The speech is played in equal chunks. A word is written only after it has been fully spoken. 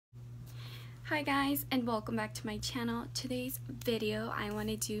Hi guys, and welcome back to my channel. Today's video I want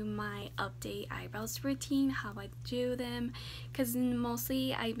to do my update eyebrows routine, how I do them, because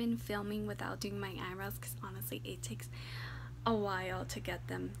mostly I've been filming without doing my eyebrows because honestly it takes a while to get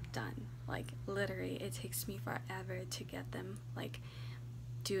them done. Like literally it takes me forever to get them, like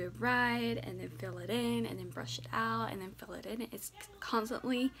do it right and then fill it in and then brush it out and then fill it in. It's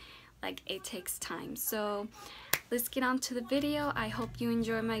constantly like it takes time. So let's get on to the video. I hope you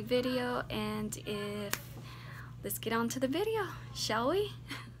enjoy my video, and let's get on to the video, shall we?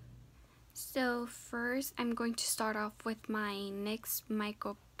 So first I'm going to start off with my NYX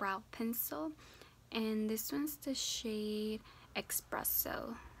Mirco brow pencil, and this one's the shade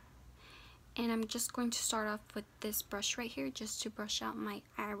Espresso. And I'm just going to start off with this brush right here just to brush out my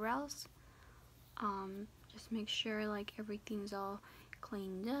eyebrows. Just make sure like everything's all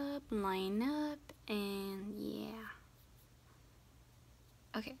cleaned up, lined up, and yeah.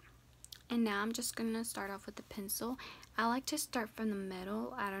 Okay, and now I'm just gonna start off with the pencil. I like to start from the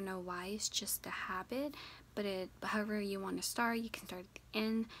middle. I don't know why, it's just a habit, but however you want to start, you can start at the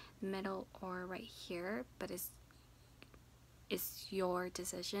end, the middle, or right here, but it's your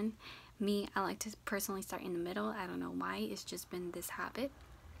decision. Me, I like to personally start in the middle. I don't know why, it's just been this habit.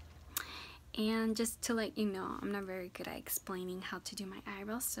 And just to let you know, I'm not very good at explaining how to do my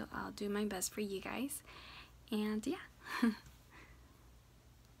eyebrows, so I'll do my best for you guys. And yeah.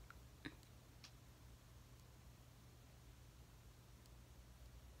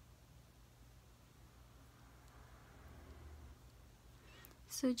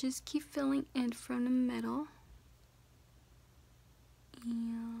 So just keep filling in from the middle,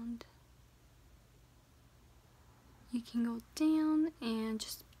 and you can go down and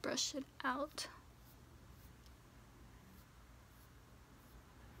just brush it out.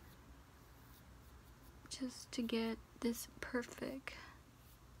 Just to get this perfect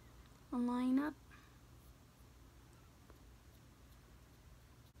line up.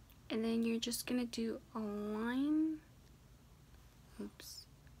 And then you're just gonna do a line. Oops.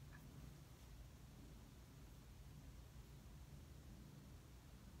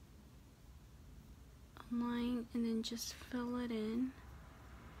 A line, and then just fill it in.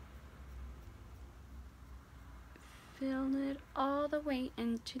 Fill it all the way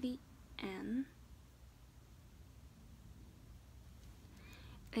into the end.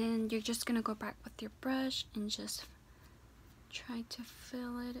 And you're just gonna go back with your brush and just try to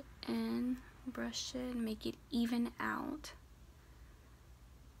fill it in, brush it, make it even out.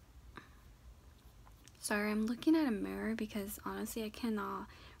 Sorry, I'm looking at a mirror because honestly I cannot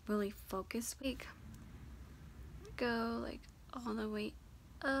really focus. Like, go like all the way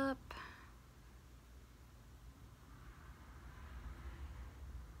up.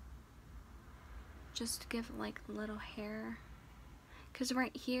 Just to give like a little hair. Because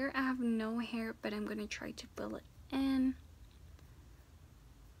right here I have no hair, but I'm going to try to fill it in.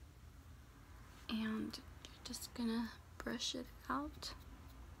 And you're just going to brush it out.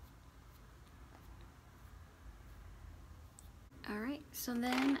 Alright, so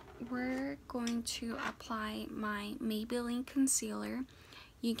then we're going to apply my Maybelline concealer.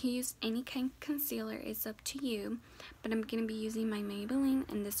 You can use any kind of concealer, it's up to you, but I'm going to be using my Maybelline,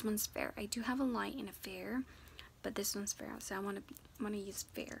 and this one's fair. I do have a light and a fair, but this one's fair, so I want to use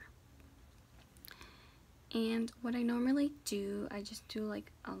fair. And what I normally do, I just do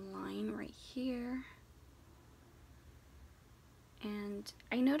like a line right here. And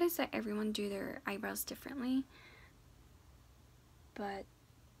I notice that everyone do their eyebrows differently, but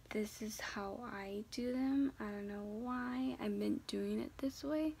this is how I do them. I don't know why I've been doing it this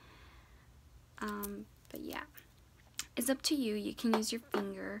way. But yeah, it's up to you. You can use your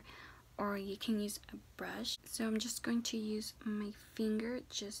finger or you can use a brush. So I'm just going to use my finger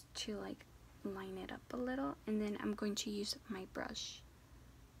just to like line it up a little, and then I'm going to use my brush.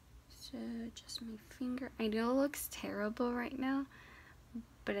 So just my finger. I know it looks terrible right now,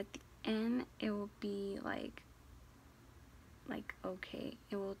 but at the end it will be like okay,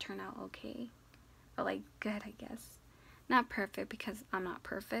 it will turn out okay, or like good, I guess. Not perfect because I'm not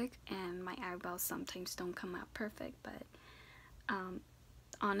perfect and my eyebrows sometimes don't come out perfect, but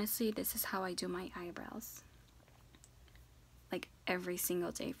honestly this is how I do my eyebrows, like every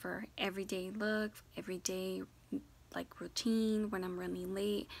single day, for everyday look, everyday like routine, when I'm running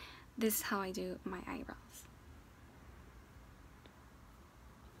late. This is how I do my eyebrows.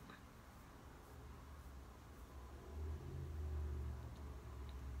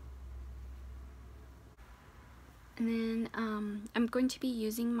 And then I'm going to be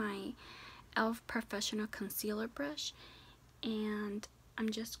using my e.l.f. Professional Concealer Brush, and I'm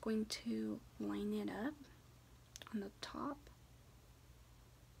just going to line it up on the top.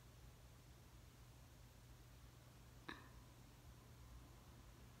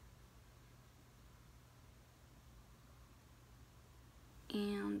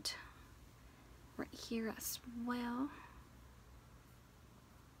 here as well.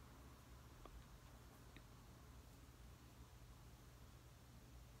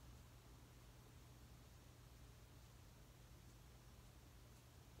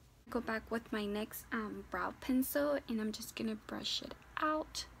 Go back with my NYX brow pencil, and I'm just gonna brush it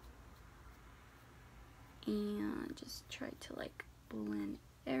out and just try to like blend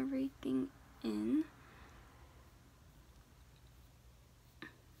everything in.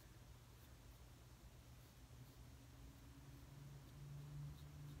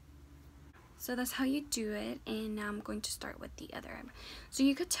 So that's how you do it, and now I'm going to start with the other eyebrow. So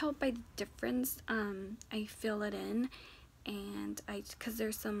you could tell by the difference. I fill it in, and because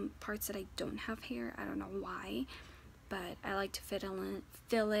there's some parts that I don't have hair, I don't know why, but I like to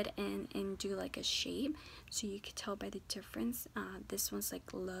fill it in and do like a shape, so you could tell by the difference. This one's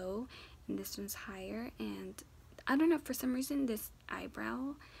like low and this one's higher, and I don't know, for some reason this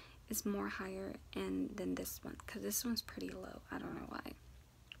eyebrow is more higher than this one, because this one's pretty low. I don't know why.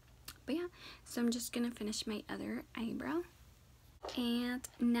 But yeah, so I'm just gonna finish my other eyebrow. And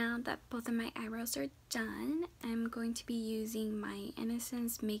now that both of my eyebrows are done, I'm going to be using my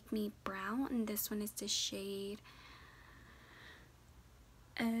Innocence Make Me Brow, and this one is the shade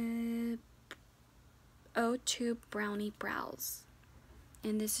O2 Brownie Brows.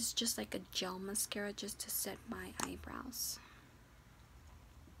 And this is just like a gel mascara just to set my eyebrows.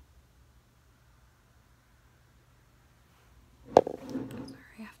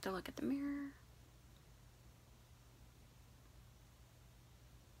 Sorry, I have to look at the mirror.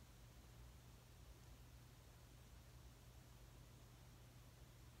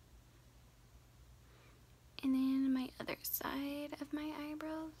 And then my other side of my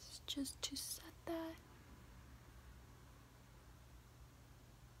eyebrows, just to set that.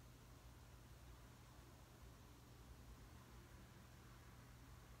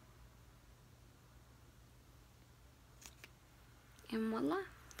 And voila,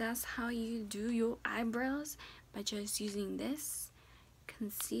 that's how you do your eyebrows, by just using this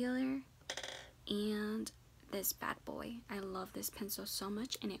concealer and this bad boy. I love this pencil so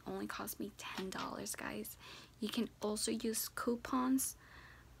much, and it only cost me $10, guys. You can also use coupons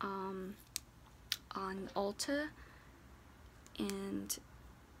on Ulta, and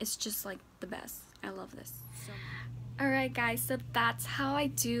it's just like the best. I love this so much. Alright guys, so that's how I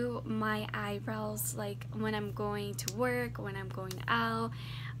do my eyebrows, like when I'm going to work, when I'm going out.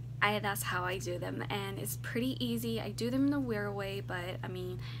 That's how I do them, and it's pretty easy. I do them in a weird way, but I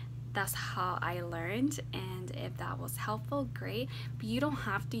mean, that's how I learned, and if that was helpful, great. But you don't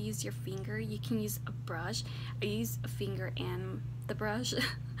have to use your finger, you can use a brush. I use a finger and the brush.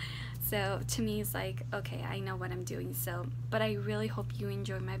 So to me it's like, okay, I know what I'm doing. So but I really hope you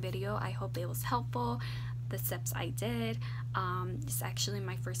enjoyed my video. I hope it was helpful, the steps I did. It's actually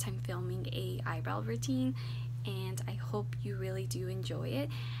my first time filming a eyebrow routine, and I hope you really do enjoy it.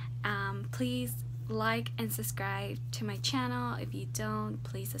 Please like and subscribe to my channel. If you don't,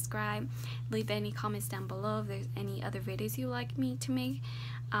 please subscribe. Leave any comments down below if there's any other videos you like me to make.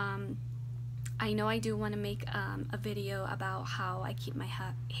 I know I do want to make a video about how I keep my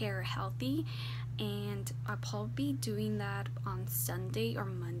hair healthy, and I'll probably be doing that on Sunday or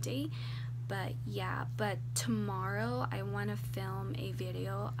Monday. But yeah, but tomorrow I want to film a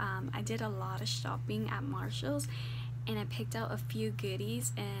video. I did a lot of shopping at Marshall's, and I picked out a few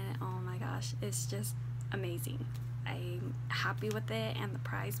goodies, and oh my gosh, it's just amazing. I'm happy with it, and the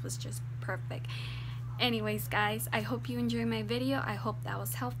price was just perfect. Anyways guys, I hope you enjoyed my video. I hope that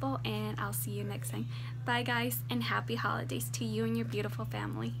was helpful, and I'll see you next time. Bye guys, and happy holidays to you and your beautiful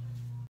family.